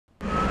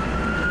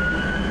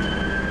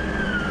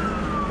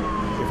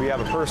have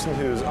a person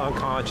who's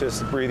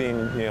unconscious,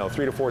 breathing,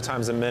 3 to 4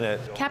 times a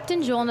minute.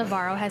 Captain Joel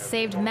Navarro has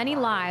saved many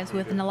lives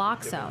with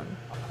naloxone.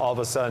 All of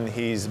a sudden,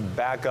 he's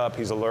back up,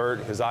 he's alert,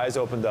 his eyes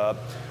opened up,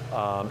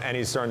 and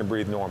he's starting to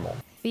breathe normal.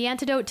 The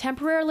antidote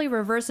temporarily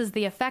reverses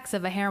the effects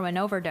of a heroin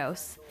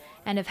overdose.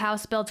 And if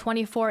House Bill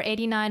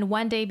 2489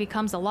 one day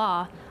becomes a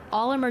law,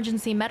 all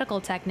emergency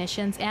medical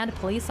technicians and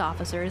police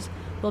officers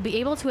will be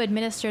able to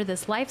administer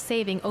this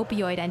life-saving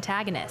opioid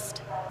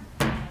antagonist.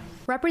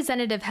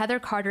 Representative Heather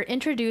Carter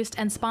introduced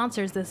and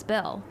sponsors this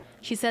bill.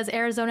 She says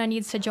Arizona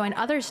needs to join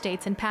other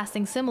states in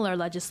passing similar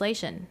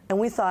legislation. And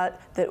we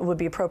thought that it would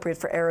be appropriate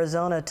for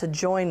Arizona to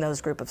join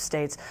those group of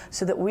states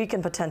so that we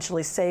can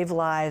potentially save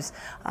lives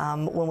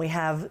when we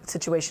have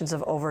situations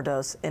of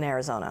overdose in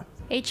Arizona.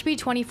 HB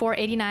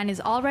 2489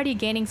 is already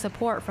gaining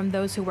support from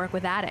those who work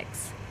with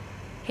addicts.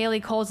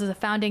 Haley Coles is a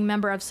founding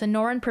member of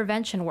Sonoran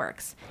Prevention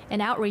Works, an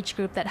outreach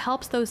group that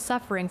helps those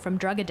suffering from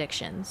drug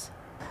addictions.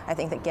 I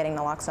think that getting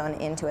naloxone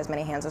into as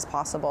many hands as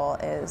possible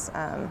is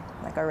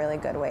like a really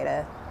good way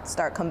to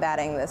start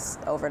combating this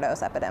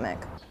overdose epidemic.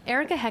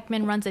 Erica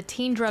Heckman runs a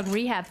teen drug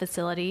rehab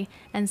facility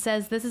and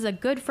says this is a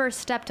good first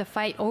step to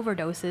fight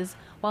overdoses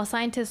while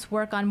scientists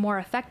work on more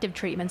effective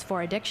treatments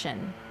for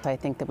addiction. I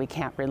think that we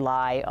can't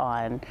rely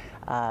on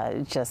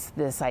just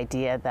this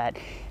idea that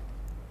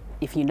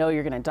if you know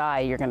you're going to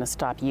die, you're going to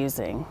stop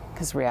using,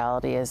 because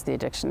reality is the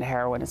addiction to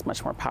heroin is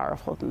much more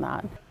powerful than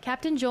that.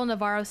 Captain Joel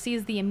Navarro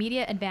sees the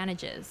immediate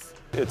advantages.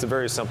 It's a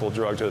very simple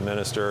drug to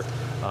administer,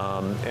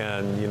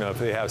 and if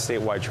they have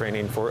statewide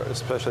training for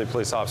especially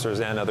police officers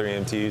and other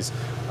EMTs,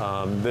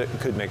 that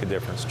could make a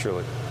difference,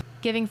 truly.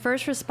 Giving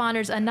first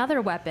responders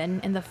another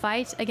weapon in the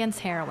fight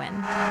against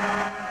heroin.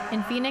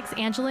 In Phoenix,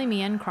 Angela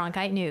Meehan,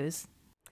 Cronkite News.